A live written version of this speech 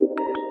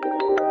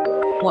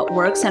what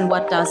works and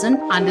what doesn't,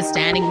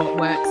 understanding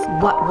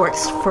what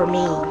works for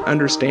me,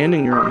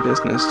 understanding your own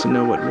business to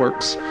know what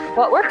works.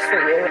 What works for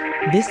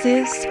you. This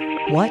is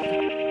What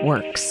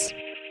Works.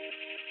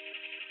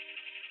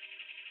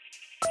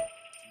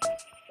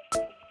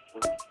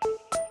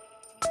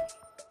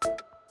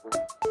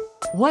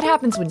 What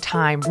happens when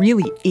time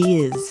really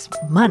is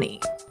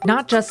money?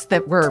 Not just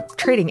that we're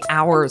trading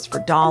hours for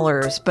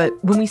dollars, but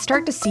when we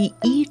start to see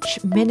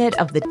each minute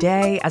of the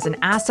day as an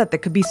asset that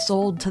could be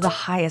sold to the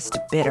highest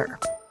bidder.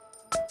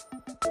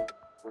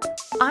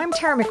 I'm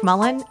Tara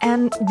McMullen,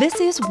 and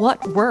this is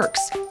What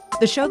Works,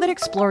 the show that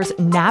explores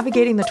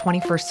navigating the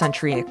 21st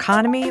century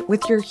economy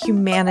with your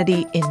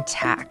humanity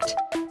intact.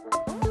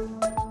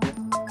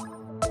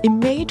 In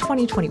May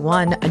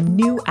 2021, a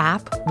new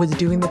app was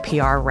doing the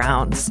PR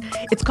rounds.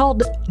 It's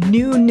called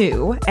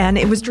New, and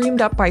it was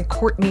dreamed up by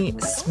Courtney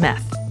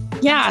Smith.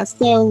 Yeah,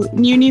 so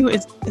New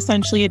is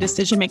essentially a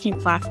decision-making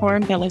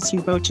platform that lets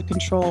you vote to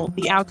control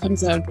the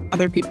outcomes of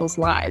other people's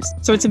lives.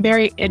 So it's a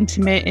very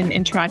intimate and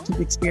interactive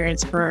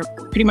experience for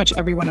pretty much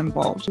everyone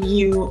involved.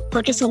 You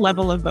purchase a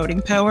level of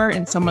voting power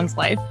in someone's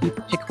life. You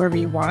pick whoever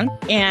you want,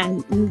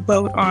 and you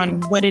vote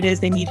on what it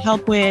is they need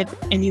help with,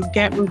 and you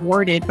get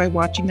rewarded by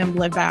watching them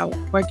live out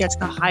what gets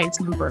the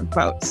highest number of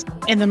votes.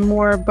 And the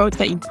more votes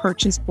that you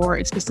purchase for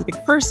a specific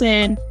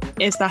person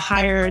is the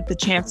higher the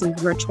chance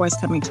of your choice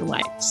coming to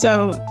life.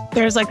 So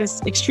there's like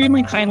this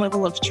extremely high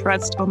level of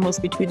trust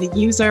almost between the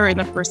user and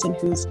the person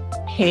who's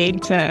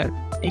paid to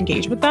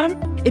engage with them.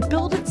 It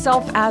billed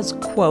itself as,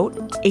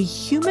 quote, a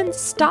human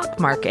stock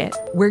market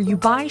where you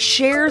buy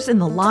shares in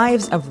the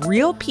lives of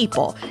real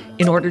people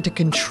in order to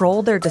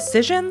control their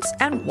decisions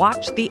and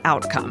watch the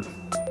outcome.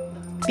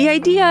 The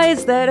idea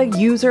is that a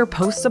user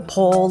posts a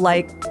poll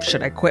like,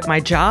 should I quit my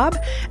job?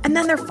 And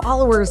then their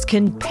followers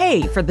can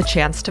pay for the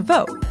chance to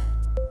vote.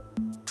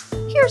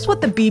 Here's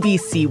what the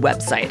BBC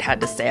website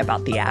had to say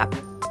about the app.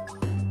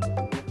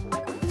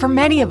 For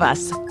many of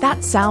us,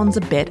 that sounds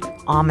a bit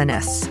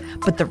ominous,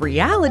 but the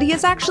reality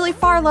is actually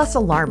far less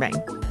alarming.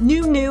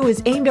 New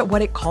is aimed at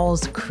what it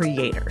calls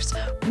creators: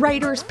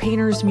 writers,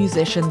 painters,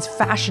 musicians,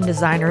 fashion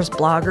designers,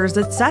 bloggers,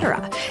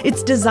 etc.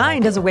 It's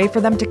designed as a way for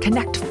them to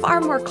connect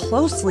far more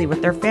closely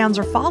with their fans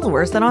or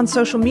followers than on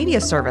social media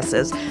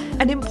services,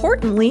 and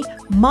importantly,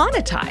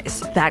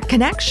 monetize that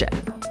connection.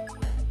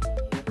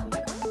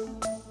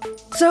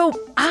 So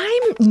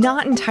I'm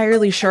not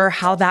entirely sure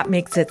how that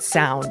makes it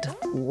sound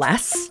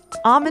less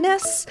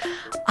ominous.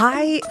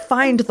 I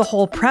find the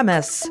whole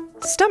premise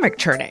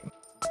stomach-churning.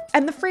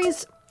 And the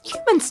phrase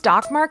human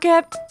stock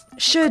market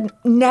should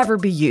never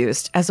be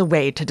used as a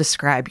way to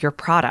describe your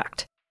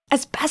product.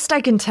 As best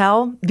I can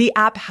tell, the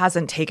app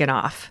hasn't taken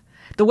off.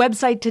 The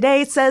website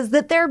today says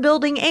that they're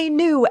building a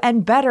new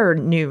and better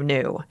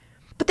New.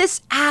 But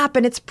this app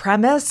and its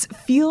premise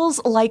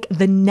feels like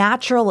the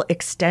natural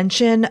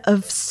extension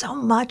of so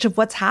much of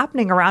what's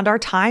happening around our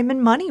time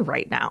and money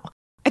right now.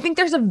 I think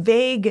there's a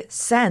vague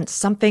sense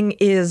something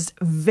is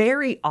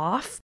very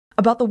off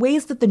about the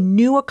ways that the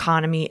new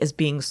economy is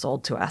being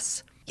sold to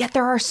us. Yet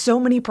there are so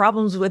many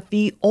problems with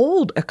the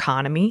old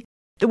economy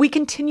that we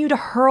continue to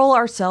hurl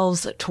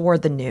ourselves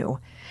toward the new.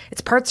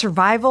 It's part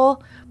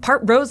survival,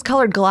 part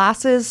rose-colored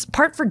glasses,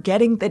 part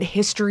forgetting that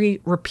history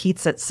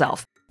repeats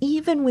itself,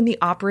 even when the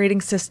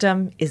operating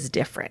system is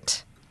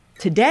different.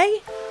 Today,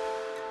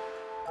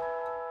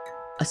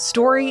 a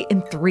story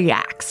in 3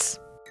 acts.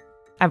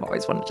 I've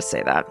always wanted to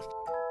say that.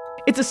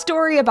 It's a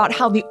story about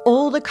how the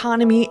old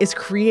economy is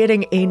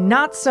creating a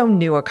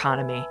not-so-new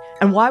economy,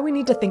 and why we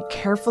need to think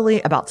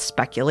carefully about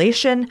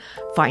speculation,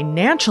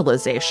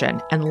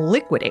 financialization, and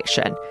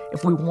liquidation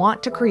if we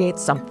want to create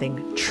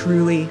something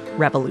truly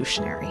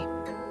revolutionary.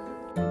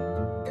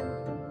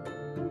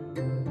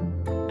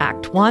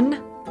 Act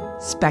 1.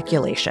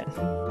 Speculation.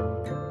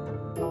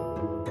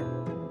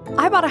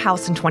 I bought a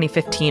house in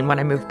 2015 when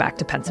I moved back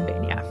to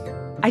Pennsylvania.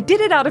 I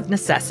did it out of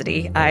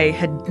necessity. I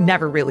had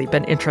never really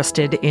been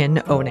interested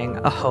in owning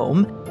a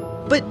home,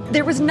 but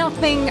there was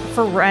nothing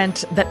for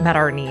rent that met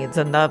our needs,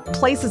 and the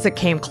places that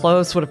came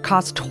close would have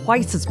cost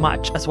twice as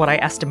much as what I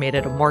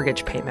estimated a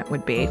mortgage payment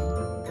would be.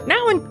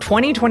 Now in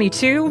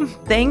 2022,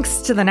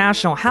 thanks to the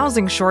national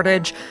housing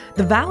shortage,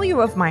 the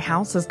value of my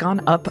house has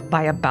gone up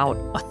by about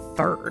a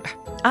third.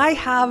 I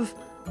have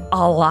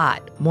a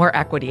lot more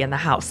equity in the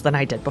house than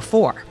I did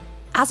before.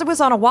 As I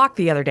was on a walk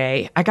the other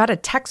day, I got a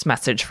text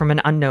message from an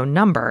unknown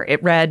number.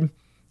 It read,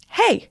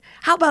 "Hey,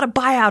 how about a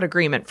buyout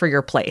agreement for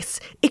your place?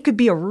 It could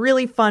be a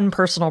really fun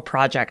personal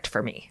project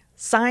for me.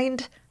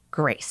 Signed,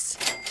 Grace."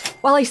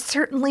 While I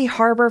certainly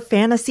harbor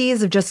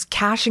fantasies of just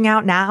cashing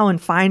out now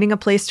and finding a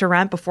place to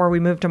rent before we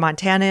move to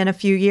Montana in a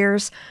few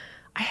years,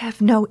 I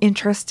have no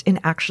interest in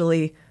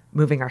actually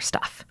moving our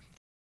stuff.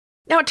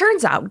 Now, it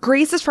turns out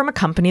Grace is from a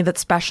company that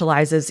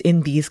specializes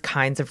in these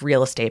kinds of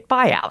real estate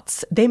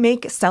buyouts. They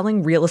make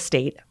selling real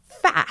estate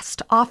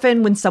fast,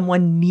 often when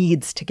someone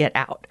needs to get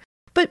out.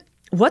 But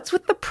what's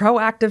with the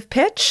proactive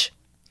pitch?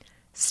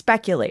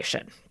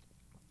 Speculation.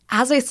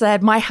 As I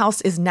said, my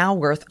house is now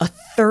worth a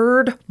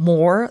third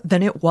more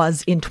than it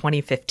was in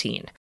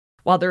 2015.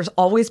 While there's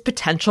always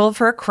potential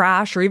for a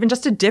crash or even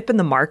just a dip in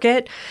the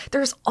market,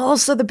 there's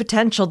also the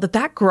potential that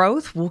that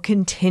growth will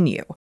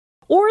continue.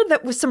 Or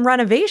that with some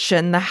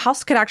renovation, the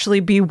house could actually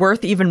be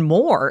worth even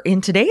more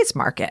in today's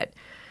market.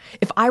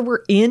 If I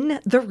were in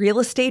the real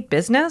estate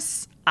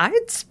business,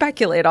 I'd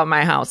speculate on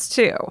my house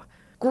too.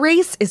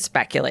 Grace is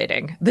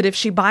speculating that if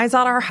she buys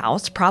out our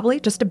house, probably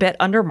just a bit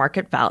under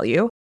market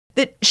value,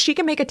 that she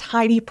can make a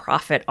tidy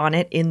profit on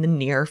it in the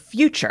near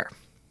future.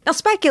 Now,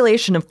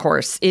 speculation, of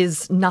course,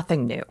 is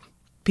nothing new.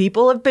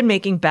 People have been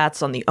making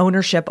bets on the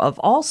ownership of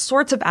all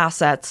sorts of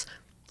assets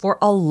for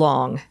a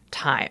long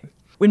time.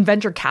 When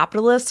venture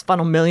capitalists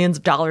funnel millions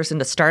of dollars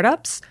into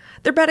startups,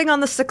 they're betting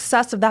on the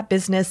success of that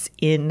business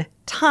in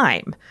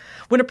time.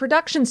 When a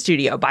production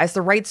studio buys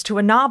the rights to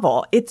a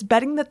novel, it's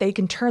betting that they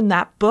can turn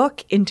that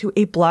book into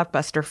a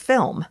blockbuster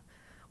film.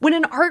 When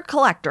an art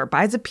collector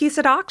buys a piece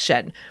at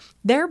auction,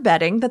 they're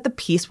betting that the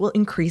piece will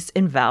increase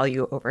in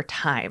value over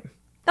time.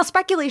 Now,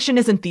 speculation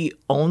isn't the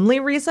only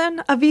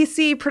reason a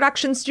VC,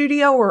 production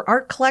studio, or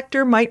art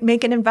collector might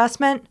make an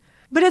investment,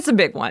 but it's a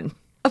big one.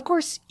 Of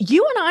course,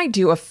 you and I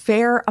do a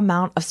fair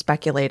amount of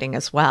speculating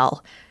as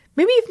well.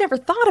 Maybe you've never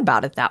thought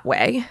about it that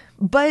way,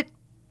 but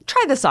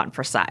try this on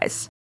for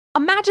size.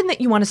 Imagine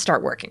that you want to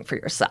start working for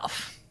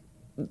yourself.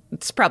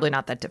 It's probably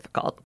not that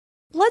difficult.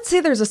 Let's say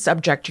there's a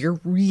subject you're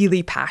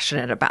really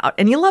passionate about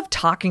and you love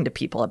talking to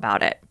people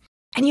about it.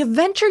 And you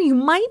venture you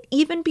might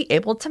even be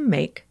able to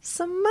make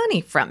some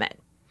money from it.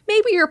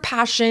 Maybe your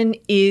passion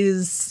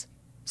is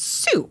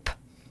soup.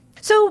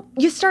 So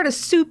you start a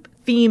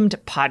soup-themed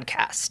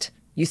podcast.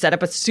 You set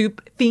up a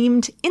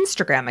soup-themed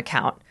Instagram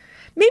account.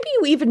 Maybe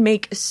you even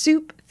make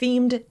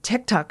soup-themed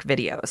TikTok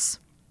videos.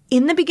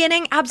 In the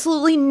beginning,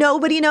 absolutely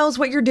nobody knows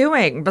what you're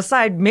doing,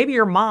 beside maybe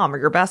your mom or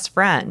your best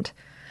friend.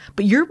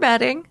 But you're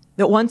betting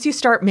that once you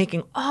start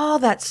making all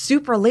that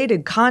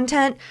soup-related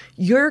content,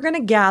 you're going to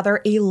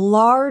gather a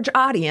large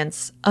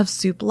audience of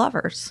soup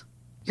lovers.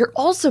 You're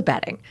also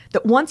betting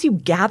that once you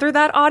gather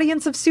that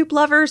audience of soup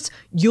lovers,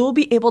 you'll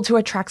be able to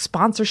attract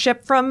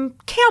sponsorship from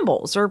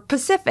Campbell's or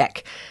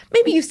Pacific.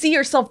 Maybe you see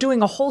yourself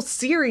doing a whole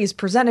series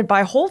presented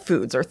by Whole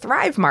Foods or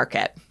Thrive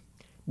Market.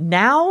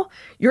 Now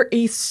you're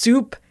a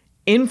soup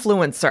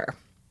influencer.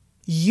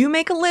 You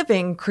make a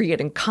living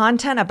creating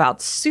content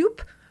about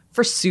soup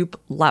for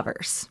soup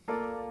lovers.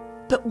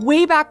 But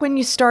way back when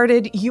you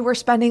started, you were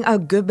spending a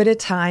good bit of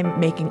time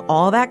making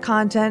all that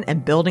content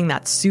and building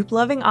that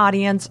soup-loving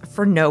audience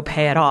for no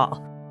pay at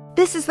all.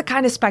 This is the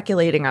kind of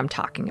speculating I'm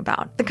talking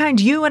about, the kind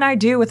you and I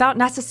do without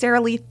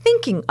necessarily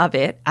thinking of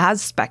it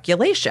as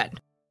speculation.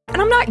 And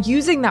I'm not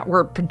using that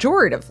word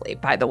pejoratively,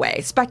 by the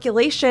way.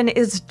 Speculation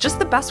is just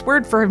the best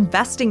word for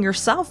investing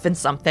yourself in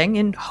something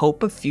in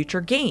hope of future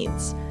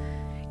gains.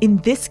 In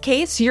this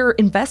case, your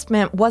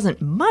investment wasn't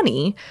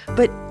money,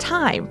 but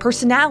time,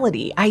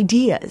 personality,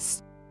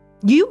 ideas.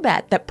 You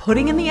bet that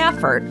putting in the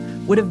effort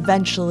would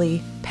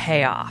eventually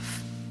pay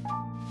off.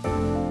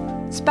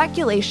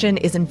 Speculation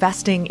is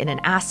investing in an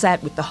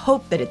asset with the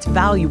hope that its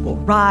value will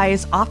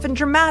rise, often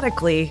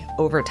dramatically,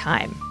 over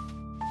time.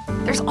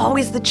 There's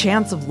always the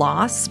chance of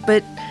loss,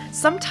 but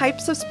some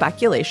types of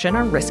speculation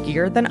are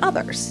riskier than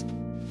others.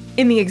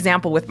 In the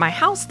example with my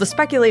house, the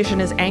speculation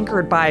is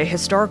anchored by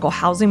historical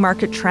housing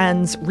market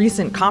trends,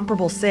 recent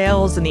comparable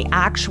sales, and the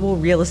actual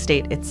real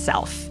estate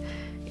itself.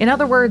 In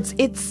other words,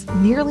 it's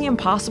nearly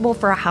impossible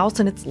for a house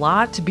and its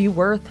lot to be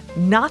worth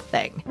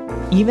nothing,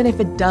 even if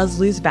it does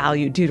lose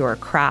value due to a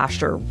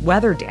crash or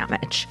weather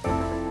damage.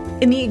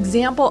 In the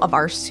example of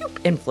our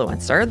soup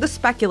influencer, the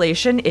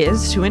speculation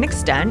is, to an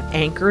extent,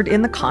 anchored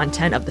in the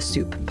content of the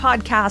Soup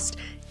podcast,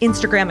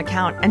 Instagram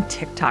account, and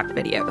TikTok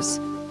videos.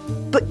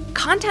 But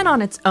content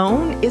on its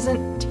own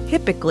isn't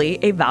typically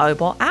a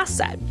valuable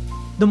asset.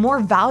 The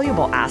more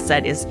valuable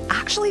asset is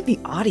actually the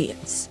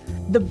audience.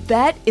 The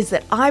bet is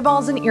that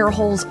eyeballs and ear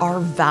holes are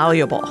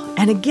valuable,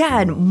 and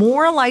again,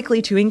 more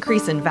likely to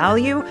increase in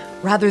value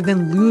rather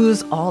than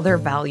lose all their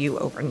value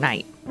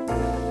overnight.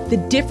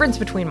 The difference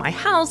between my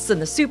house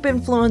and the soup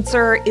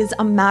influencer is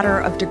a matter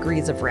of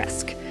degrees of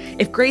risk.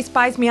 If Grace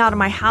buys me out of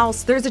my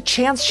house, there's a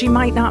chance she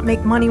might not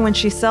make money when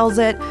she sells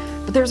it,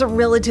 but there's a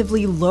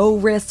relatively low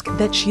risk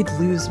that she'd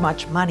lose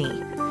much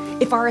money.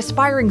 If our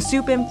aspiring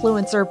soup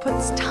influencer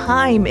puts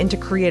time into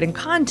creating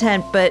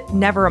content but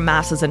never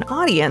amasses an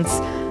audience,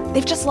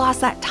 they've just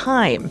lost that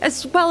time,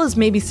 as well as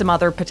maybe some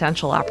other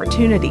potential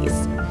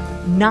opportunities.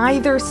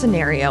 Neither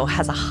scenario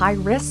has a high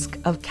risk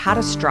of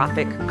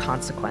catastrophic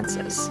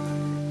consequences.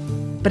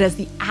 But as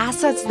the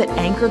assets that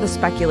anchor the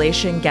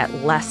speculation get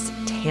less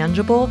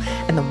tangible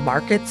and the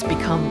markets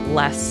become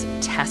less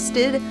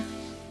tested,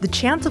 the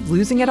chance of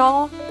losing it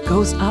all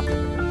goes up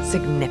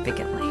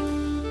significantly.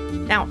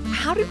 Now,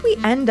 how did we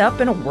end up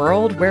in a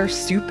world where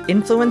soup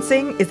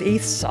influencing is a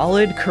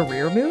solid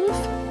career move?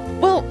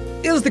 Well,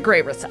 it was the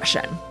Great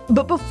Recession.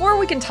 But before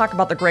we can talk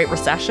about the Great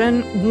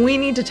Recession, we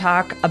need to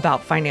talk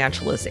about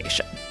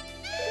financialization.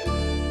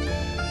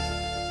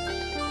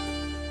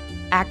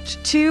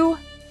 Act 2,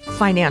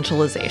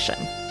 financialization.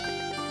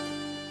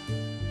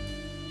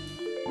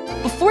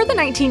 Before the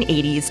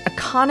 1980s,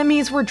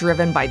 economies were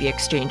driven by the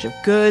exchange of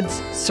goods,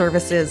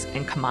 services,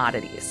 and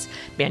commodities.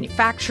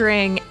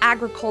 Manufacturing,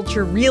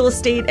 agriculture, real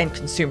estate, and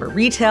consumer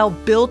retail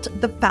built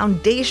the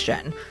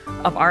foundation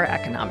of our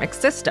economic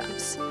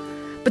systems.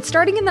 But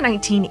starting in the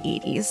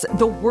 1980s,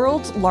 the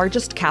world's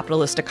largest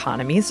capitalist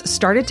economies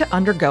started to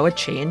undergo a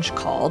change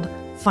called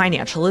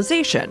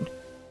financialization.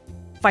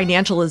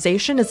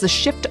 Financialization is the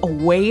shift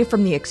away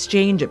from the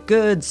exchange of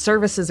goods,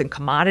 services, and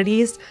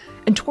commodities,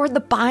 and toward the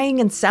buying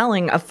and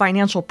selling of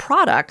financial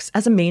products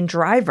as a main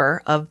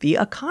driver of the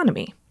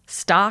economy.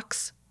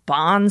 Stocks,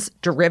 bonds,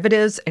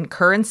 derivatives, and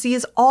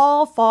currencies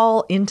all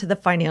fall into the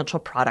financial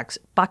products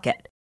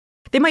bucket.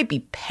 They might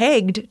be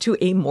pegged to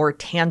a more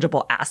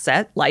tangible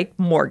asset like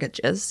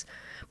mortgages,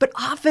 but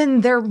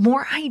often they're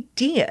more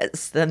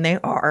ideas than they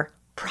are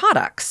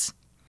products.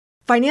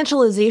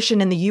 Financialization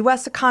in the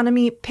U.S.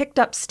 economy picked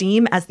up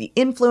steam as the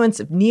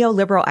influence of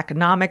neoliberal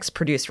economics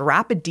produced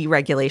rapid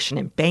deregulation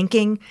in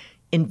banking,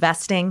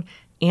 investing,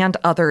 and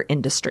other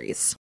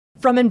industries.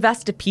 From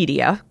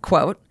Investopedia,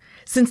 quote,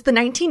 "Since the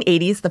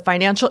 1980s, the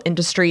financial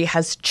industry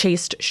has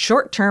chased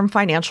short-term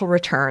financial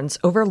returns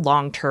over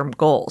long-term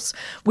goals,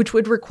 which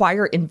would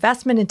require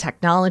investment in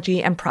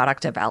technology and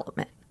product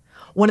development.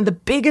 One of the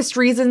biggest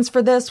reasons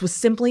for this was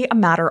simply a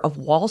matter of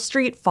Wall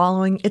Street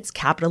following its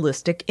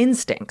capitalistic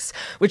instincts,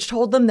 which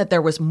told them that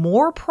there was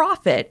more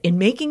profit in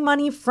making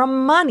money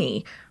from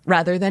money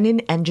rather than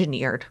in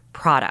engineered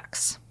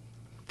products."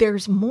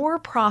 There's more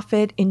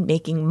profit in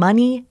making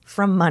money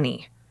from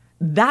money.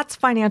 That's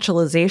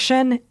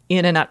financialization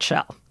in a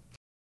nutshell.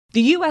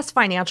 The U.S.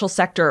 financial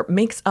sector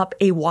makes up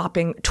a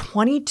whopping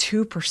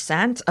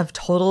 22% of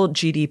total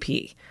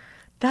GDP.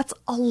 That's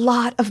a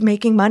lot of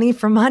making money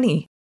from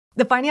money.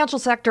 The financial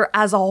sector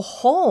as a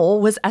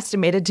whole was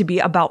estimated to be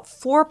about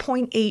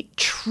 $4.8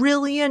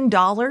 trillion in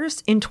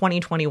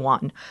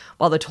 2021,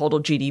 while the total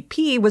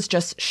GDP was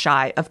just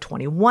shy of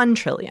 $21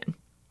 trillion.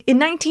 In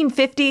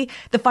 1950,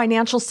 the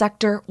financial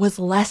sector was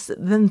less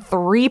than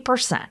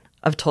 3%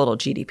 of total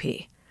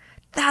GDP.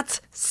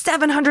 That's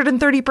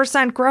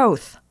 730%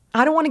 growth.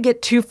 I don't want to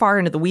get too far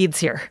into the weeds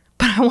here,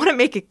 but I want to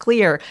make it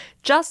clear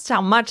just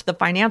how much the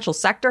financial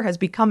sector has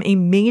become a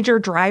major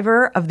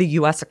driver of the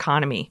U.S.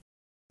 economy.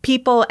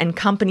 People and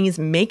companies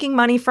making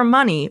money from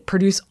money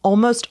produce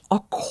almost a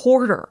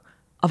quarter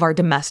of our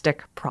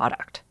domestic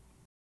product.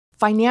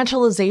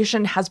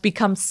 Financialization has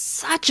become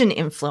such an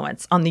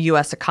influence on the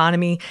U.S.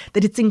 economy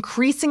that it's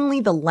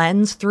increasingly the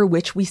lens through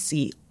which we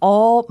see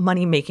all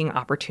money-making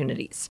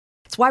opportunities.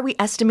 It's why we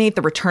estimate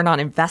the return on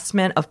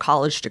investment of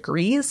college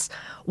degrees,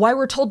 why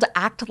we're told to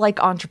act like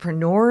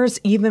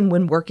entrepreneurs even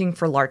when working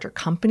for larger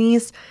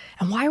companies,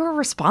 and why we're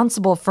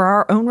responsible for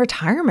our own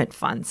retirement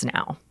funds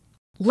now.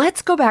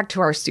 Let's go back to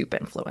our soup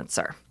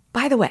influencer.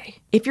 By the way,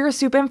 if you're a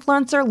soup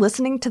influencer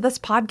listening to this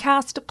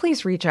podcast,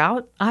 please reach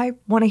out. I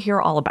want to hear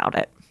all about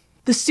it.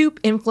 The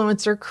soup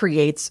influencer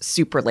creates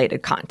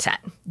soup-related content.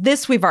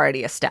 This we've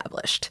already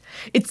established.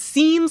 It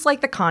seems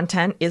like the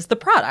content is the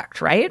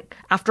product, right?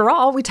 After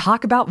all, we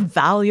talk about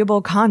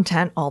valuable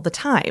content all the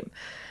time.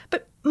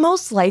 But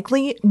most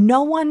likely,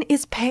 no one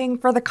is paying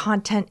for the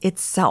content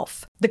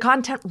itself. The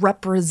content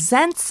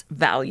represents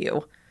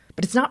value,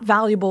 but it's not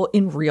valuable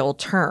in real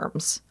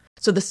terms.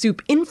 So the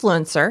soup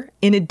influencer,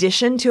 in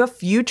addition to a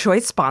few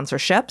choice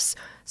sponsorships,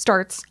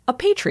 starts a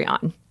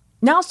Patreon.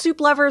 Now soup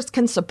lovers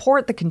can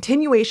support the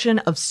continuation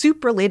of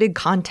soup-related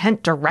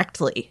content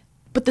directly.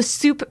 But the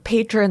soup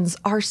patrons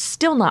are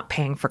still not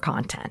paying for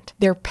content.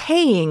 They're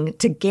paying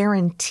to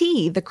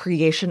guarantee the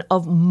creation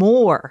of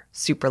more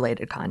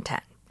soup-related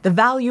content. The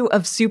value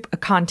of soup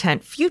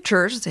content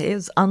futures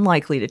is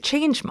unlikely to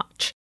change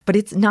much, but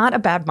it's not a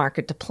bad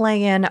market to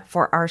play in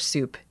for our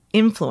soup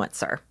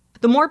influencer.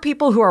 The more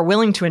people who are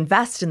willing to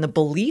invest in the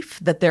belief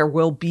that there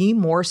will be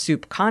more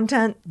soup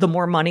content, the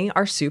more money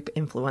our soup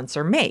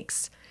influencer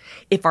makes.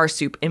 If our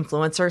soup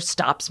influencer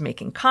stops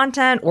making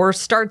content or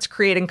starts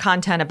creating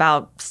content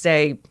about,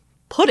 say,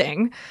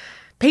 pudding,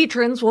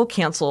 patrons will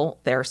cancel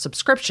their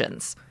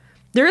subscriptions.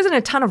 There isn't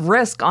a ton of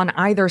risk on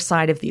either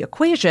side of the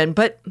equation,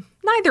 but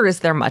neither is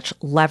there much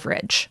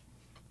leverage.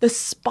 The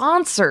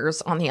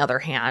sponsors, on the other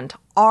hand,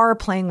 are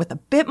playing with a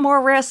bit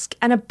more risk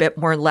and a bit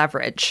more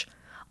leverage.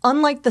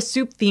 Unlike the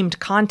soup-themed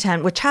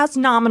content, which has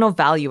nominal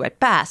value at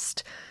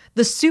best,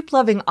 the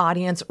soup-loving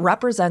audience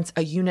represents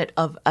a unit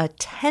of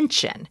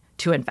attention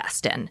to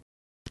invest in.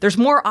 There's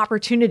more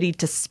opportunity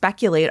to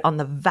speculate on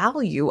the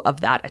value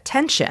of that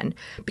attention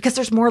because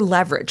there's more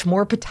leverage,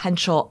 more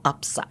potential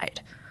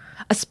upside.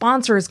 A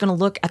sponsor is going to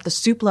look at the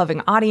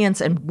soup-loving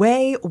audience and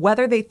weigh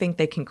whether they think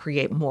they can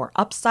create more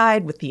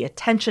upside with the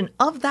attention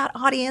of that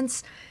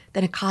audience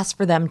than it costs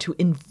for them to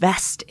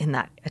invest in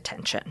that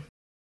attention.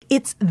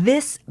 It's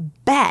this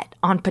bet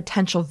on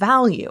potential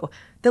value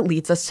that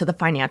leads us to the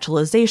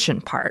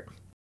financialization part.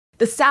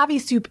 The savvy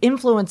soup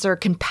influencer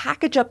can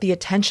package up the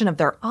attention of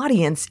their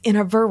audience in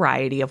a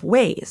variety of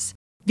ways.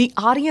 The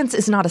audience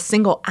is not a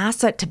single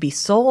asset to be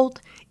sold.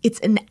 It's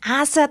an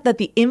asset that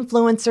the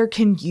influencer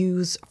can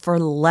use for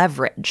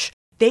leverage.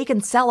 they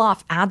can sell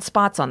off ad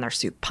spots on their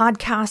Soup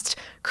podcast,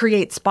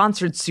 create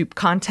sponsored Soup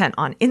content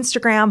on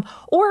Instagram,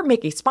 or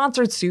make a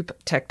sponsored Soup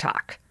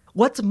TikTok.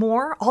 What's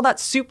more, all that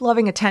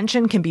Soup-loving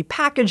attention can be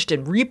packaged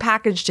and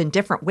repackaged in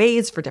different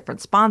ways for different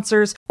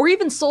sponsors, or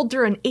even sold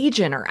through an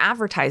agent or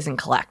advertising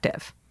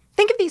collective.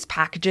 Think of these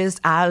packages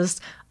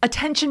as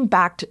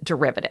attention-backed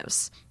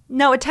derivatives.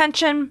 No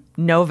attention,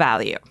 no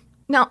value.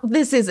 Now,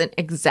 this isn't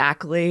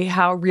exactly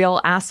how real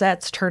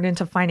assets turn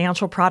into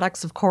financial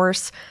products, of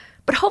course,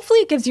 but hopefully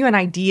it gives you an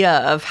idea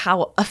of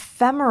how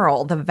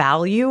ephemeral the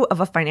value of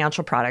a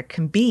financial product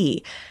can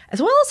be,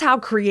 as well as how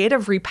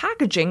creative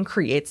repackaging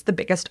creates the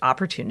biggest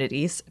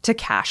opportunities to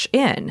cash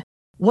in.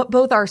 What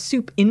both our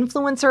Soup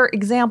influencer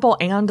example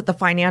and the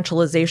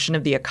financialization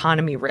of the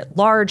economy writ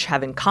large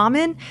have in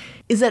common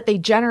is that they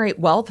generate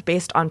wealth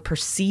based on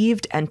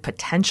perceived and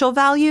potential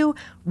value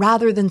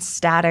rather than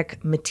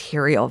static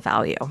material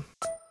value.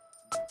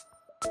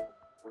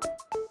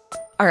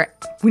 All right,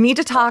 we need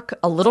to talk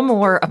a little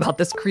more about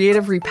this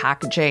creative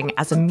repackaging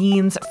as a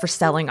means for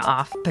selling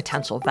off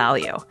potential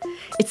value.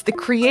 It's the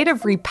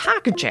creative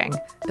repackaging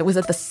that was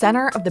at the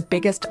center of the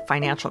biggest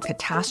financial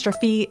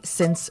catastrophe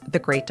since the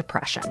Great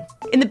Depression.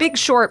 In The Big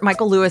Short,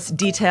 Michael Lewis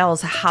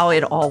details how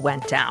it all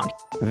went down.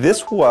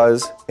 This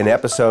was an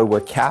episode where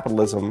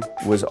capitalism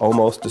was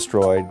almost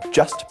destroyed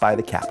just by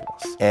the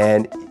capitalists.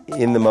 And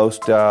in the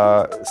most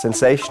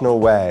sensational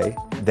way,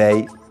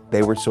 they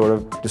were sort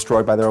of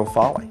destroyed by their own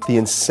folly. The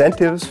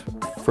incentives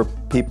for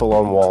people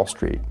on Wall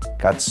Street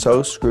got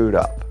so screwed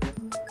up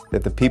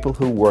that the people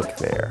who worked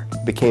there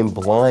became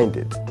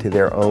blinded to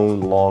their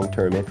own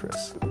long-term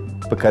interests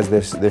because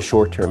their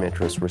short-term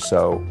interests were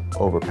so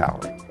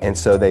overpowering. And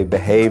so they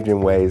behaved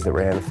in ways that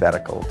were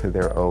antithetical to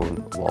their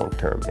own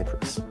long-term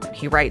interests.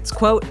 He writes,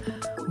 quote,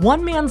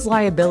 "One man's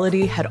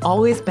liability had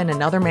always been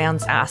another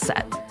man's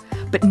asset.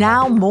 But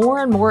now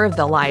more and more of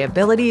the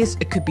liabilities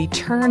could be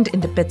turned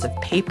into bits of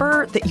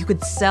paper that you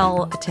could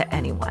sell to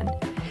anyone.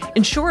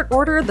 In short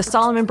order, the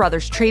Salomon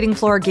Brothers trading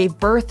floor gave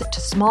birth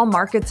to small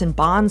markets and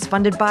bonds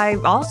funded by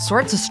all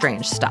sorts of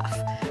strange stuff.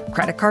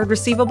 Credit card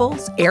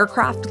receivables,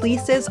 aircraft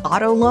leases,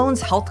 auto loans,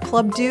 health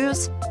club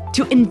dues.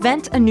 To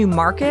invent a new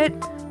market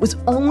was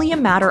only a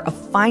matter of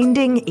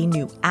finding a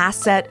new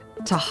asset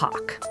to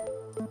hawk."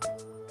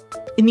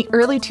 In the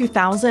early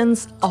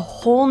 2000s, a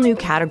whole new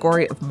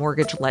category of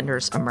mortgage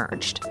lenders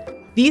emerged.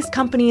 These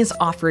companies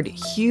offered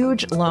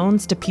huge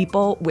loans to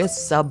people with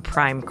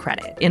subprime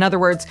credit. In other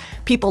words,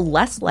 people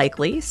less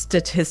likely,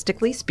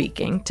 statistically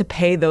speaking, to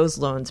pay those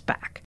loans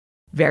back.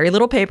 Very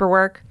little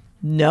paperwork,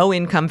 no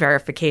income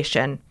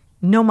verification,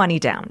 no money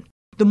down.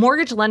 The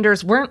mortgage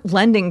lenders weren't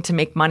lending to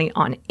make money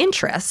on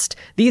interest.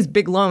 These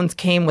big loans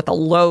came with a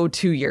low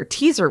 2-year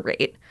teaser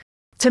rate.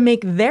 To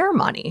make their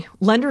money,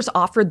 lenders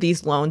offered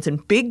these loans in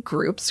big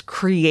groups,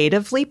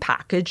 creatively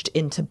packaged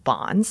into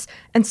bonds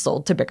and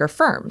sold to bigger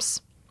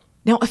firms.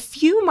 Now, a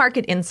few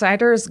market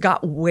insiders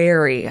got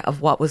wary of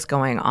what was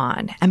going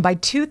on, and by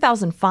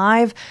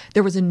 2005,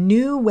 there was a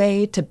new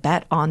way to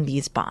bet on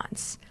these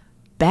bonds.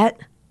 Bet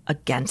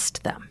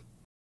against them.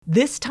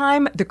 This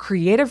time, the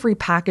creative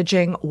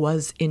repackaging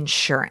was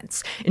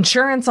insurance.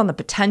 Insurance on the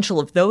potential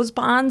of those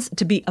bonds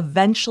to be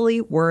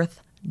eventually worth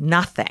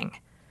nothing.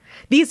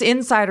 These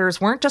insiders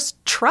weren't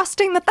just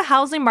trusting that the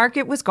housing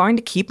market was going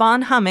to keep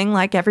on humming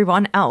like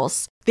everyone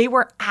else. They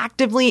were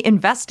actively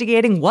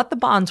investigating what the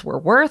bonds were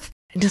worth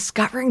and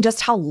discovering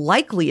just how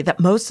likely that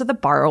most of the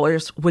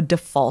borrowers would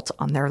default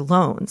on their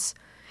loans.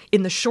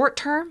 In the short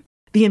term,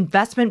 the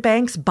investment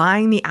banks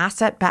buying the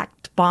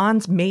asset-backed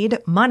bonds made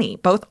money,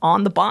 both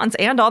on the bonds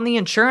and on the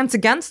insurance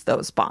against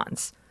those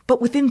bonds.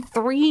 But within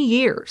 3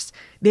 years,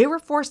 they were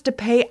forced to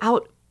pay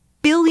out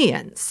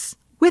billions,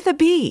 with a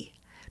B,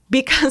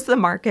 because the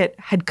market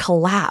had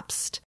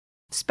collapsed.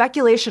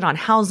 Speculation on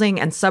housing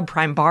and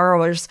subprime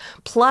borrowers,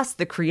 plus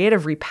the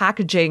creative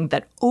repackaging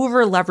that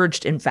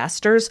over-leveraged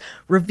investors,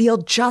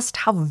 revealed just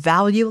how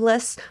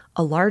valueless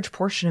a large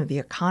portion of the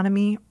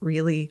economy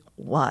really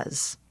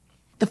was.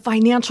 The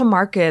financial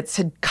markets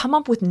had come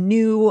up with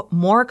new,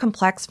 more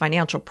complex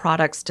financial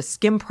products to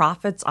skim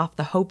profits off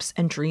the hopes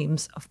and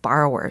dreams of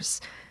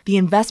borrowers. The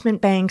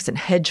investment banks and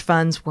hedge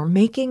funds were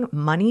making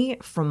money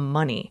from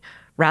money,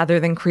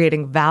 rather than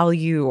creating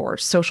value or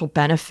social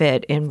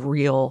benefit in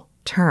real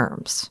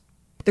terms.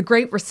 The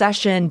Great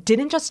Recession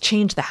didn't just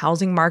change the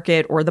housing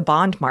market or the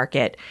bond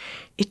market,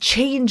 it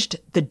changed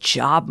the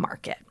job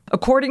market.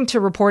 According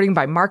to reporting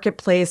by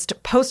Marketplace,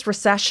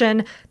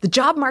 post-recession, the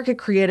job market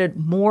created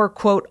more,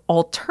 quote,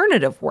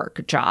 alternative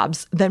work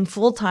jobs than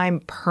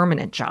full-time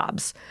permanent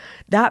jobs.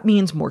 That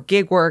means more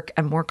gig work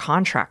and more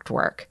contract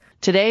work.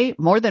 Today,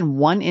 more than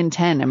 1 in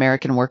 10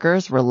 American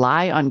workers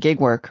rely on gig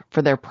work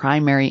for their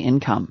primary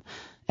income.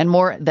 And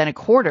more than a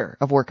quarter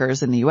of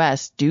workers in the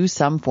U.S. do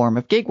some form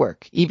of gig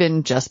work,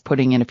 even just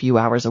putting in a few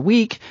hours a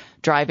week,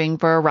 driving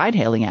for a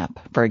ride-hailing app,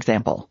 for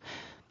example.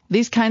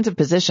 These kinds of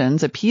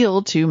positions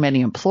appeal to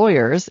many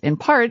employers, in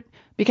part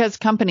because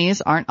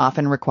companies aren't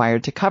often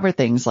required to cover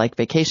things like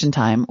vacation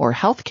time or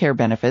health care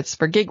benefits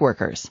for gig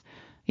workers.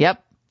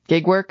 Yep,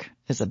 gig work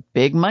is a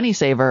big money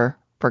saver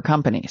for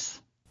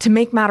companies. To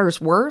make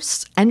matters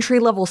worse,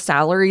 entry-level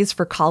salaries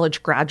for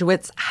college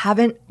graduates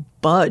haven't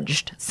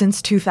budged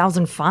since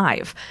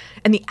 2005,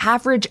 and the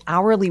average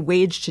hourly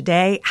wage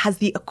today has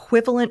the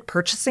equivalent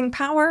purchasing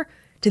power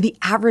to the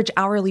average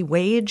hourly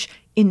wage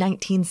in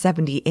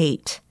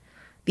 1978.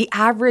 The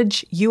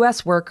average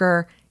U.S.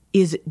 worker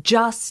is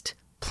just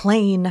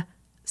plain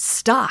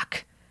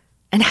stuck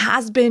and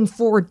has been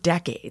for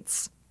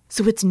decades.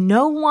 So it's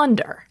no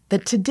wonder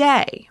that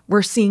today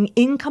we're seeing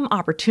income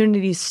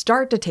opportunities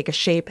start to take a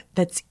shape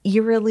that's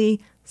eerily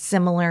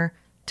similar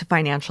to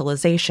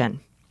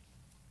financialization.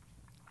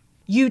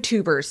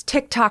 YouTubers,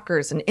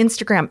 TikTokers, and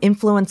Instagram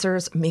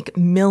influencers make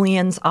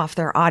millions off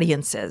their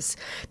audiences.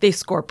 They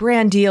score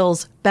brand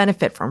deals,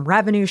 benefit from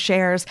revenue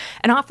shares,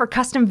 and offer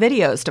custom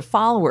videos to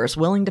followers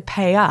willing to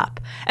pay up.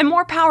 And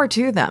more power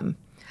to them.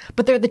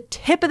 But they're the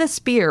tip of the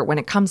spear when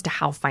it comes to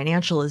how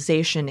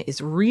financialization is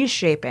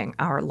reshaping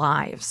our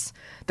lives.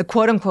 The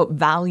quote-unquote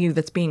value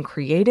that's being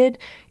created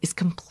is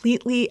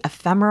completely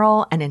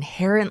ephemeral and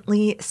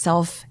inherently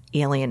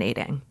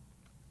self-alienating.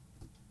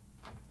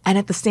 And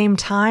at the same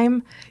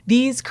time,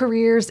 these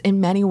careers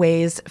in many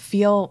ways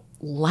feel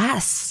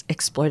less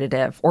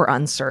exploitative or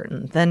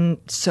uncertain than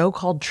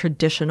so-called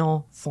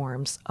traditional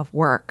forms of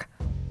work.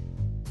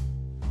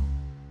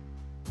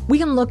 We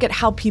can look at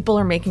how people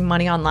are making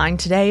money online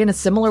today in a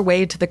similar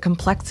way to the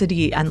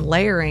complexity and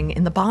layering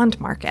in the bond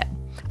market.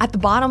 At the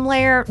bottom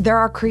layer, there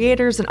are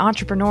creators and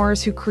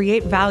entrepreneurs who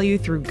create value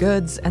through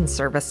goods and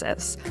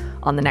services.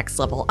 On the next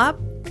level up,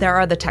 there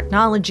are the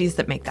technologies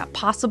that make that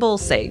possible,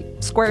 say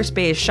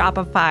Squarespace,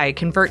 Shopify,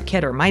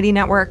 ConvertKit, or Mighty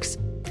Networks.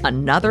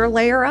 Another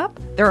layer up,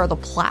 there are the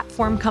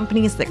platform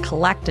companies that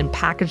collect and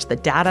package the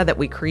data that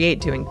we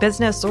create doing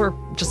business or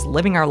just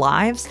living our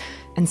lives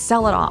and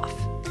sell it off.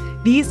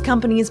 These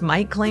companies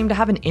might claim to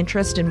have an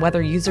interest in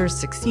whether users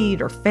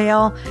succeed or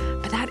fail,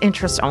 but that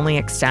interest only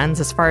extends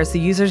as far as the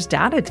user's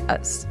data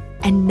does.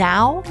 And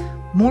now,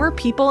 more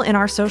people in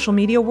our social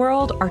media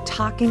world are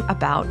talking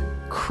about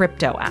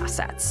crypto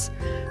assets.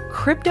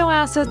 Crypto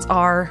assets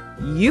are,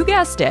 you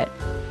guessed it,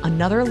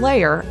 another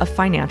layer of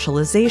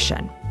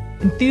financialization.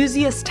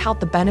 Enthusiasts tout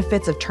the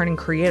benefits of turning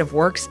creative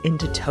works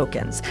into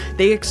tokens.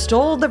 They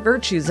extol the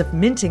virtues of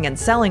minting and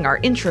selling our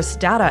interests,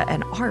 data,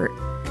 and art.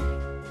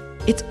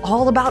 It's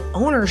all about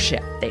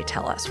ownership, they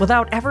tell us,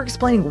 without ever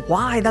explaining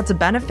why that's a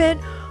benefit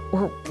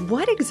or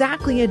what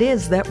exactly it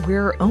is that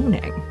we're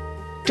owning.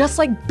 Just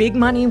like big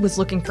money was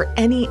looking for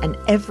any and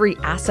every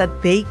asset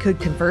they could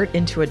convert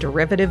into a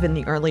derivative in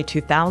the early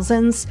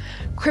 2000s,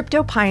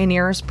 crypto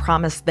pioneers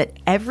promised that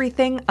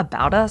everything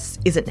about us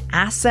is an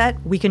asset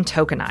we can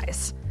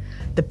tokenize.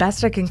 The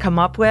best I can come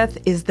up with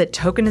is that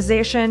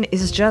tokenization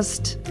is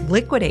just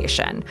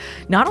liquidation.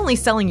 Not only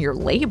selling your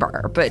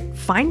labor, but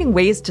finding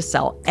ways to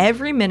sell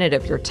every minute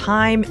of your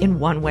time in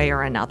one way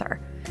or another.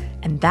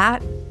 And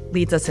that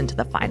leads us into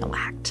the final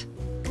act.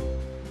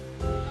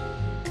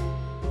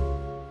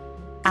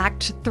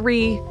 Act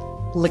 3,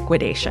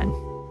 liquidation.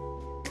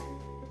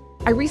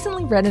 I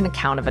recently read an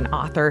account of an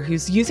author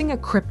who's using a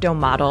crypto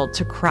model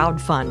to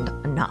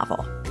crowdfund a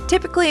novel.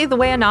 Typically, the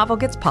way a novel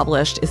gets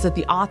published is that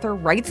the author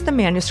writes the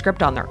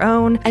manuscript on their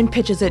own and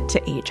pitches it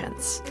to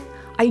agents.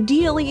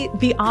 Ideally,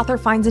 the author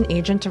finds an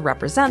agent to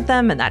represent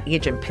them, and that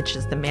agent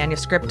pitches the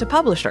manuscript to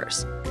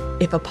publishers.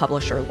 If a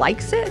publisher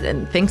likes it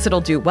and thinks it'll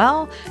do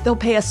well, they'll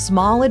pay a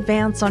small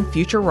advance on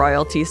future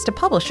royalties to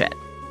publish it.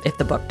 If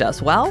the book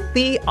does well,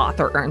 the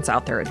author earns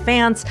out their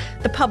advance,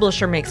 the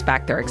publisher makes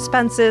back their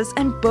expenses,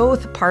 and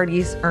both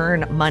parties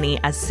earn money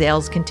as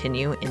sales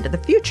continue into the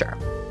future.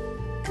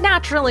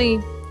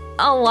 Naturally,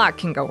 a lot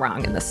can go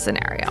wrong in this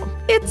scenario.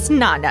 It's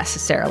not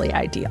necessarily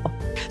ideal.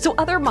 So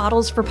other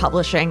models for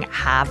publishing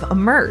have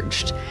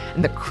emerged,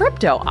 and the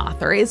crypto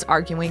author is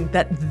arguing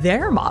that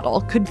their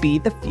model could be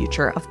the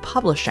future of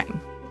publishing.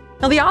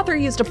 Now, the author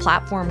used a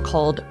platform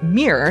called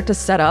Mirror to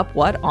set up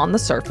what, on the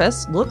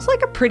surface, looks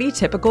like a pretty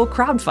typical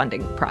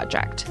crowdfunding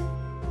project.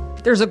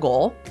 There's a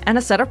goal and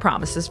a set of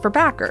promises for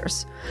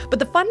backers. But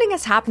the funding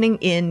is happening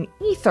in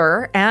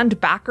Ether, and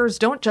backers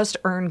don't just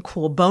earn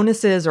cool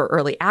bonuses or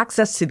early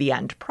access to the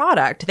end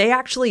product. They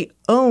actually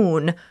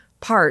own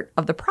part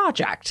of the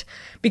project.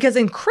 Because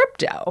in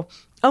crypto,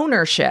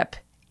 ownership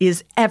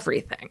is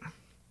everything.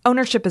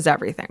 Ownership is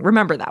everything.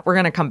 Remember that. We're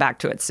going to come back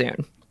to it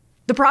soon.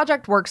 The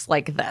project works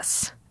like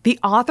this. The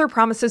author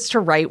promises to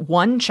write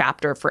one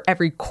chapter for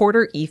every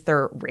quarter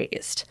Ether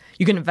raised.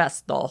 You can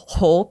invest the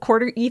whole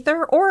quarter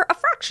Ether or a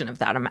fraction of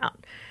that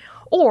amount.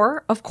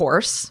 Or, of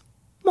course,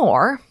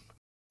 more.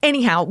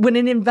 Anyhow, when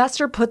an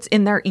investor puts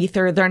in their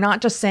Ether, they're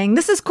not just saying,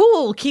 this is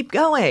cool, keep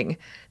going.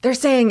 They're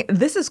saying,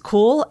 this is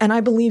cool, and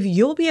I believe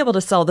you'll be able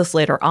to sell this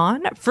later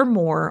on for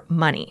more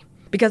money.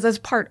 Because as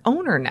part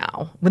owner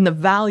now, when the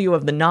value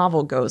of the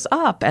novel goes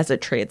up as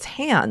it trades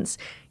hands,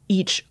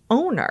 each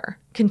owner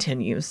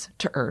continues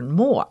to earn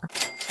more.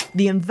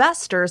 The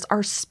investors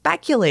are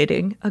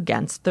speculating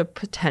against the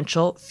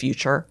potential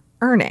future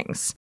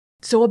earnings.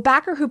 So a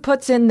backer who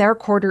puts in their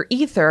quarter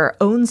Ether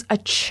owns a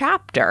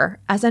chapter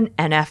as an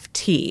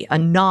NFT, a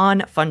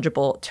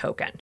non-fungible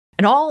token.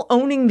 And all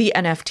owning the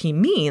NFT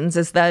means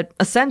is that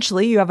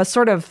essentially you have a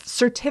sort of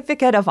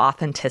certificate of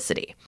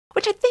authenticity,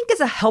 which I think is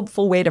a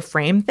helpful way to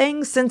frame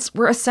things since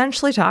we're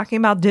essentially talking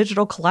about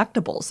digital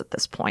collectibles at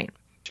this point.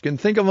 You can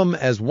think of them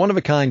as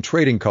one-of-a-kind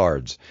trading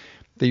cards.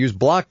 They use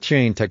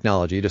blockchain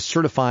technology to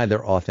certify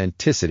their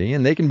authenticity,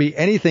 and they can be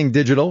anything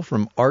digital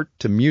from art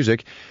to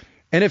music.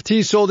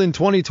 NFTs sold in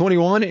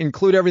 2021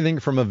 include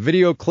everything from a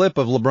video clip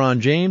of LeBron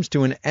James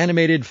to an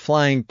animated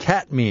flying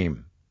cat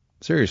meme.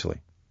 Seriously.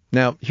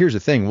 Now, here's the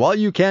thing. While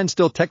you can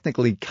still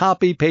technically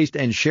copy, paste,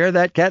 and share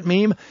that cat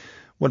meme,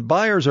 what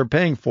buyers are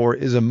paying for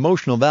is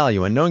emotional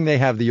value and knowing they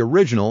have the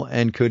original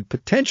and could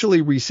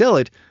potentially resell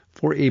it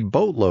for a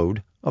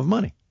boatload of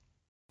money.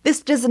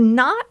 This does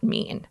not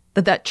mean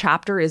that that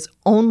chapter is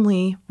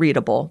only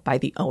readable by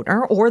the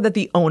owner or that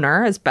the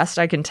owner, as best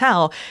I can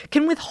tell,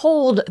 can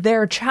withhold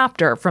their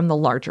chapter from the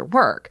larger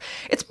work.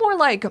 It's more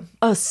like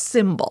a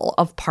symbol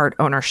of part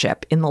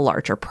ownership in the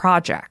larger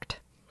project.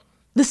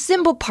 The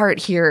symbol part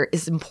here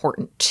is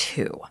important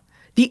too.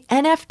 The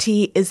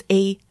NFT is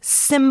a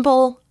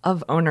symbol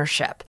of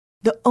ownership.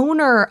 The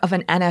owner of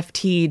an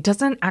NFT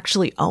doesn't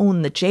actually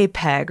own the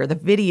JPEG or the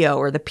video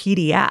or the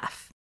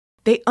PDF.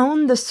 They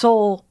own the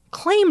sole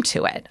claim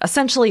to it,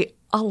 essentially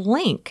a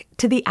link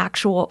to the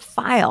actual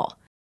file.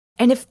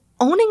 And if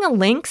owning a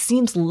link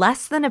seems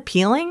less than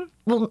appealing,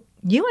 well,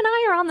 you and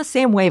I are on the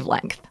same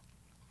wavelength.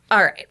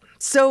 All right,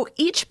 so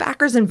each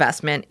backer's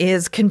investment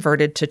is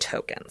converted to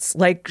tokens,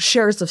 like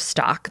shares of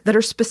stock that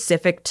are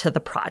specific to the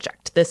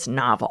project, this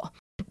novel.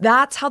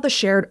 That's how the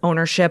shared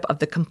ownership of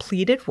the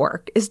completed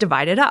work is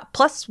divided up,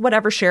 plus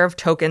whatever share of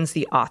tokens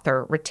the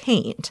author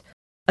retained.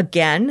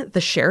 Again,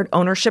 the shared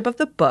ownership of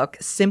the book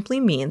simply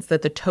means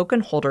that the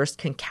token holders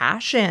can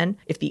cash in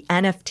if the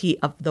NFT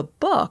of the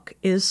book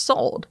is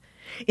sold.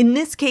 In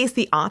this case,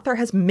 the author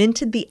has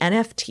minted the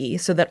NFT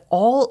so that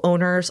all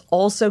owners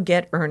also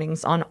get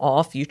earnings on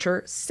all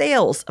future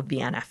sales of the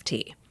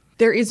NFT.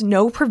 There is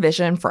no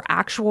provision for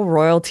actual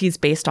royalties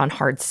based on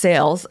hard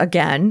sales,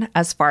 again,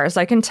 as far as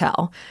I can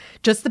tell,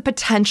 just the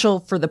potential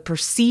for the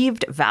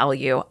perceived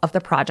value of the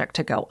project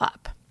to go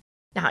up.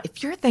 Now,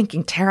 if you're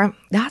thinking, Tara,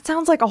 that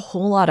sounds like a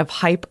whole lot of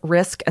hype,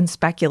 risk, and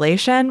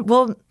speculation,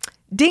 well,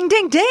 ding,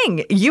 ding,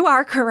 ding, you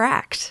are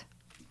correct.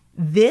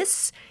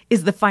 This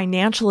is the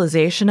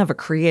financialization of a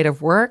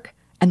creative work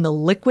and the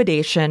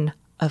liquidation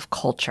of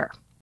culture.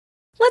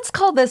 Let's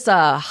call this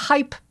a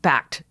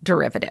hype-backed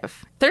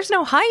derivative. There's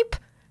no hype,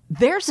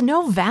 there's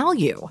no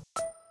value.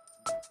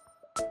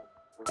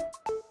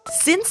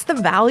 Since the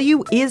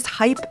value is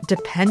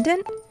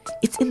hype-dependent,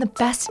 it's in the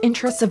best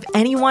interest of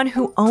anyone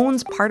who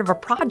owns part of a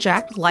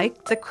project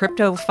like the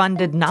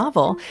crypto-funded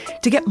novel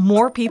to get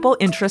more people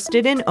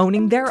interested in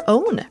owning their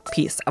own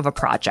piece of a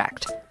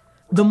project.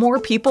 The more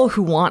people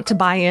who want to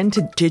buy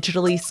into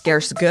digitally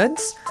scarce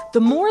goods,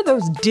 the more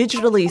those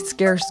digitally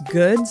scarce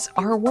goods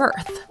are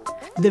worth.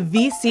 The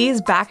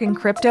VCs backing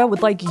crypto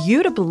would like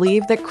you to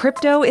believe that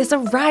crypto is a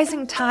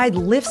rising tide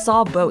lifts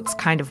all boats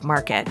kind of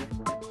market.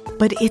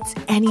 But it's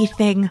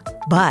anything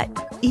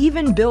but.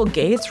 Even Bill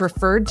Gates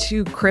referred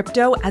to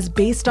crypto as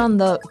based on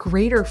the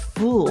greater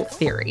fool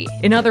theory.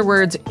 In other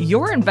words,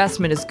 your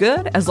investment is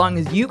good as long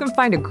as you can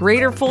find a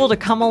greater fool to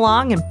come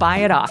along and buy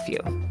it off you.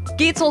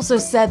 Gates also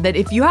said that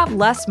if you have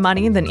less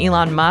money than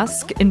Elon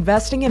Musk,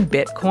 investing in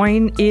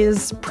Bitcoin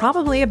is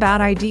probably a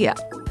bad idea.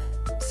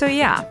 So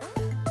yeah.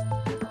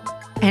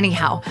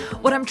 Anyhow,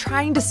 what I'm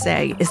trying to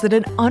say is that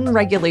an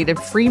unregulated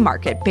free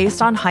market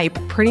based on hype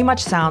pretty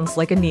much sounds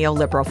like a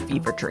neoliberal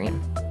fever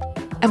dream.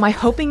 Am I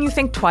hoping you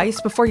think twice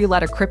before you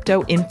let a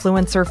crypto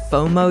influencer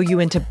FOMO you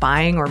into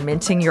buying or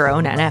minting your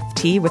own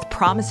NFT with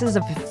promises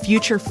of a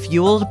future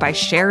fueled by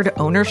shared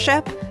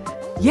ownership?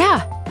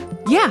 Yeah,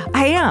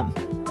 I am.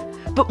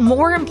 But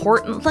more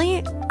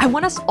importantly, I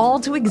want us all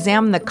to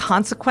examine the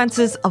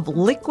consequences of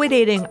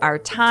liquidating our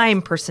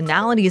time,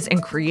 personalities,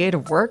 and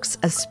creative works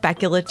as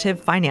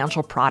speculative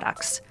financial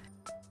products.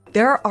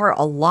 There are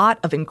a lot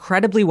of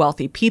incredibly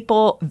wealthy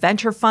people,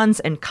 venture funds,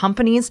 and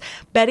companies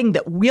betting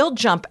that we'll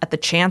jump at the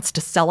chance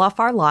to sell off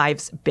our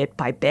lives bit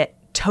by bit,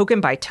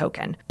 token by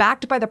token,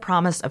 backed by the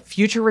promise of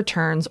future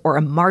returns or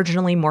a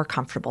marginally more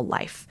comfortable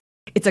life.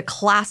 It's a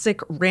classic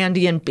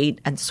Randian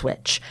bait and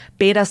switch.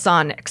 Bait us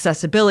on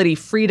accessibility,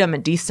 freedom,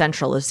 and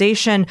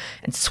decentralization,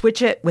 and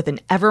switch it with an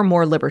ever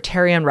more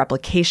libertarian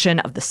replication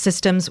of the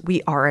systems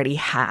we already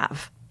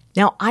have.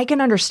 Now, I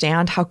can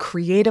understand how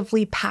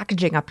creatively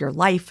packaging up your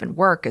life and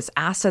work as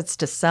assets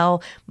to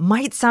sell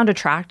might sound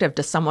attractive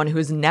to someone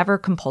who's never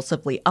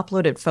compulsively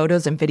uploaded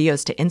photos and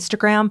videos to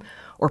Instagram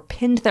or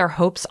pinned their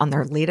hopes on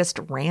their latest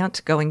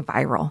rant going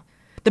viral.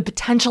 The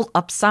potential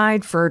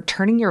upside for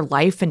turning your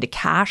life into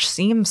cash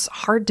seems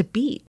hard to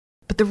beat,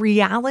 but the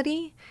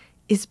reality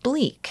is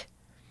bleak.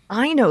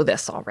 I know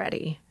this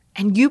already,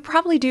 and you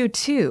probably do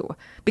too,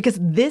 because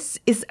this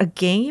is a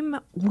game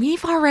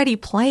we've already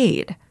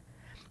played.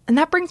 And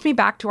that brings me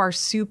back to our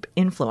soup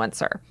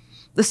influencer.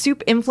 The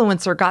soup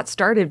influencer got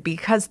started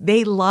because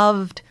they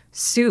loved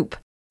soup.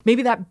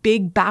 Maybe that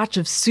big batch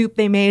of soup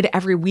they made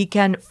every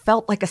weekend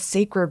felt like a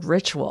sacred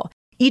ritual.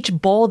 Each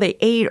bowl they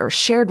ate or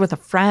shared with a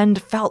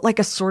friend felt like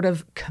a sort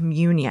of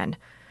communion.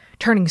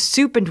 Turning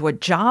soup into a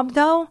job,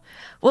 though,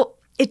 well,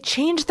 it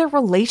changed their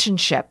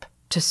relationship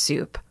to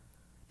soup.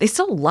 They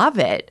still love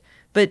it,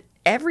 but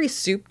every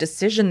soup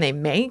decision they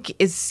make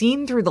is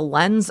seen through the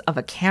lens of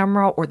a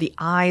camera or the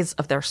eyes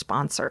of their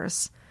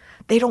sponsors.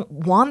 They don't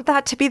want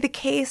that to be the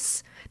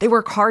case. They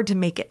work hard to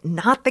make it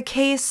not the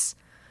case,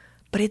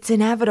 but it's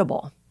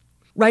inevitable.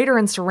 Writer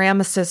and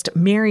ceramicist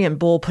Marian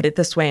Bull put it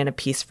this way in a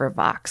piece for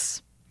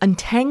Vox.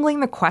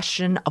 Untangling the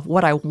question of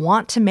what I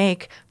want to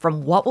make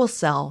from what will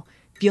sell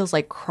feels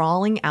like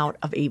crawling out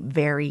of a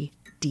very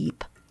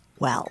deep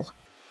well.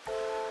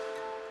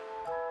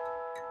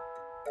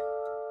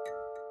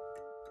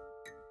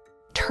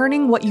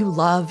 Turning what you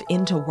love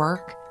into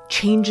work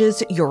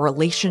changes your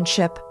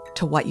relationship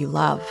to what you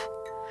love.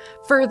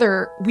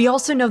 Further, we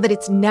also know that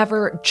it's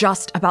never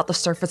just about the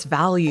surface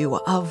value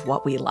of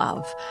what we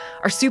love.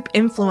 Our soup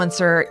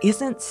influencer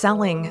isn't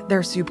selling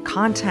their soup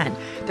content.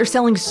 They're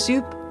selling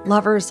soup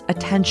lovers'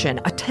 attention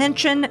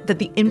that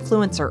the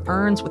influencer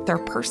earns with their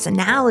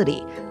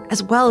personality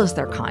as well as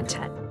their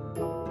content.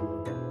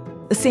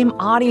 The same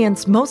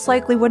audience most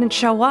likely wouldn't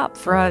show up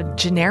for a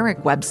generic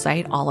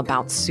website all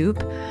about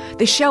soup.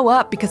 They show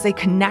up because they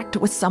connect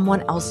with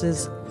someone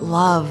else's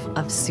love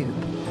of soup.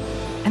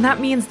 And that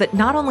means that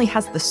not only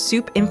has the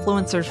soup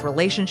influencer's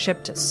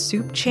relationship to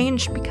soup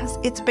changed because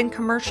it's been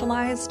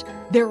commercialized,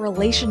 their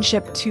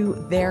relationship to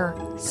their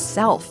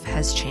self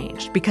has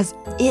changed because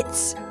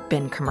it's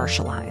been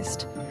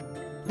commercialized.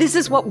 This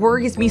is what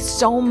worries me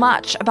so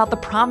much about the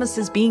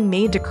promises being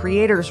made to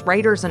creators,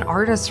 writers, and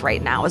artists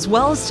right now, as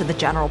well as to the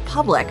general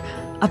public,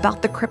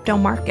 about the crypto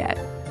market.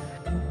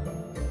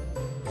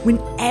 When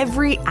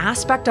every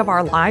aspect of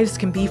our lives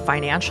can be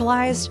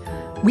financialized,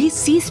 we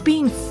cease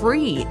being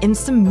free in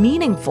some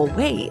meaningful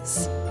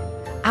ways.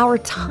 Our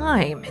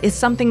time is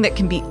something that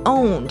can be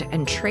owned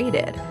and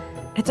traded.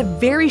 It's a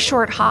very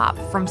short hop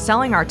from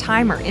selling our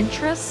time or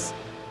interests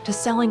to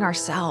selling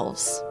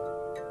ourselves.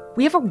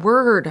 We have a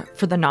word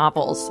for the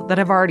novels that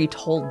have already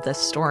told this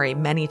story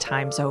many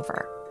times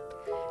over: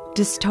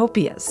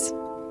 dystopias.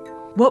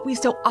 What we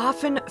so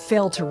often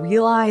fail to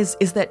realize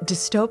is that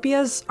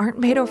dystopias aren't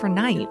made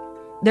overnight.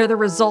 They're the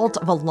result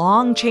of a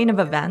long chain of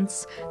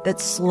events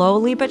that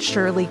slowly but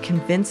surely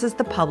convinces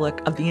the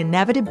public of the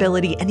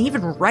inevitability and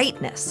even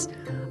rightness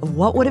of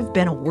what would have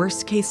been a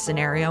worst-case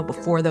scenario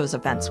before those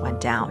events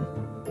went down.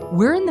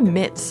 We're in the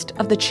midst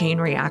of the chain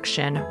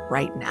reaction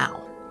right now.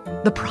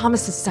 The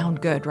promises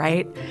sound good,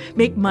 right?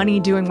 Make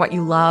money doing what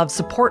you love,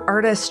 support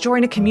artists,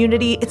 join a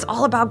community. It's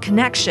all about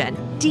connection,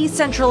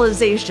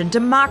 decentralization,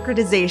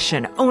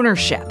 democratization,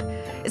 ownership.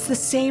 It's the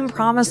same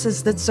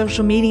promises that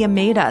social media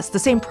made us, the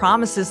same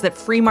promises that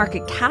free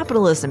market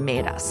capitalism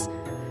made us.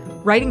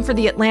 Writing for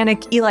The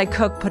Atlantic, Eli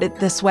Cook put it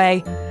this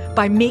way: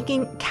 by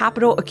making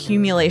capital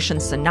accumulation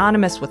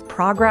synonymous with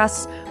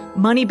progress,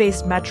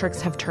 money-based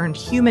metrics have turned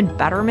human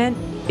betterment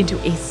into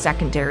a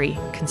secondary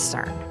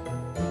concern.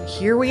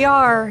 Here we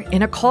are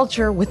in a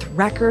culture with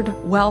record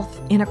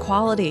wealth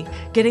inequality,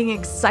 getting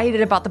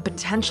excited about the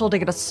potential to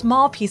get a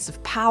small piece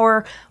of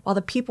power while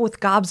the people with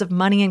gobs of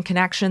money and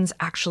connections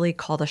actually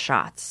call the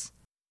shots.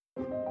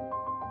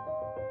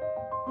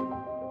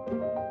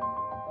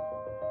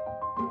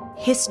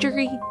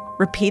 History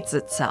repeats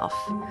itself,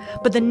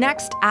 but the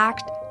next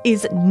act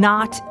is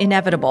not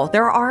inevitable.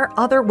 There are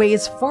other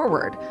ways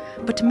forward,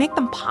 but to make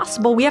them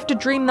possible, we have to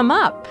dream them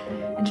up.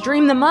 And to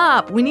dream them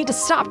up, we need to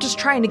stop just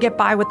trying to get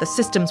by with the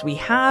systems we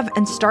have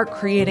and start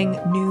creating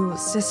new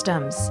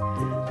systems.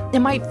 It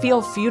might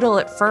feel futile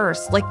at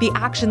first, like the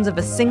actions of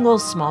a single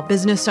small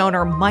business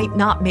owner might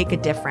not make a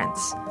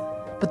difference,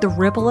 but the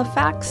ripple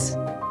effects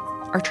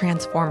are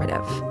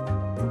transformative.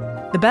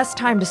 The best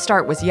time to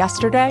start was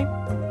yesterday.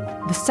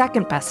 The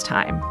second best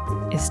time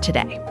is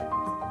today.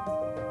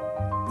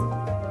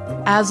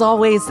 As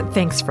always,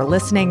 thanks for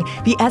listening.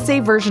 The essay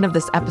version of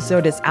this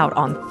episode is out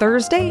on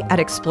Thursday at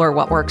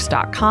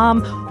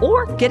explorewhatworks.com,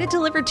 or get it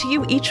delivered to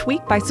you each week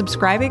by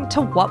subscribing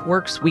to What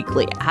Works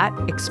Weekly at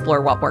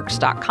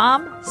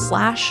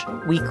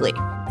explorewhatworks.com/weekly.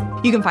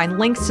 You can find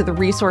links to the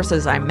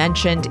resources I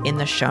mentioned in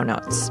the show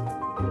notes.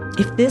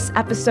 If this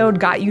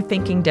episode got you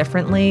thinking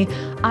differently,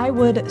 I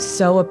would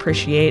so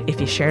appreciate if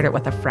you shared it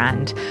with a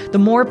friend. The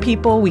more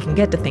people we can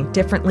get to think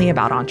differently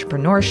about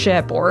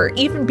entrepreneurship, or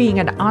even being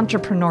an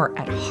entrepreneur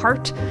at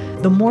heart,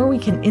 the more we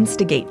can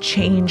instigate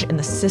change in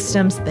the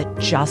systems that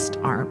just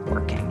aren't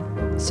working.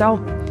 So,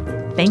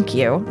 thank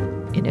you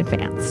in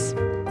advance.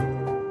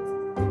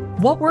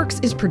 What Works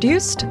is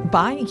produced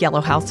by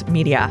Yellow House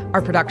Media.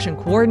 Our production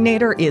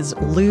coordinator is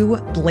Lou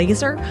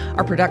Blazer.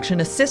 Our production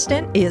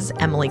assistant is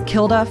Emily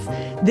Kilduff.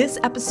 This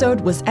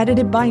episode was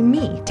edited by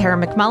me, Tara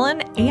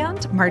McMullen,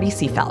 and Marty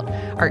Seafeld.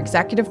 Our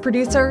executive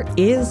producer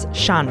is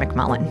Sean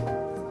McMullen.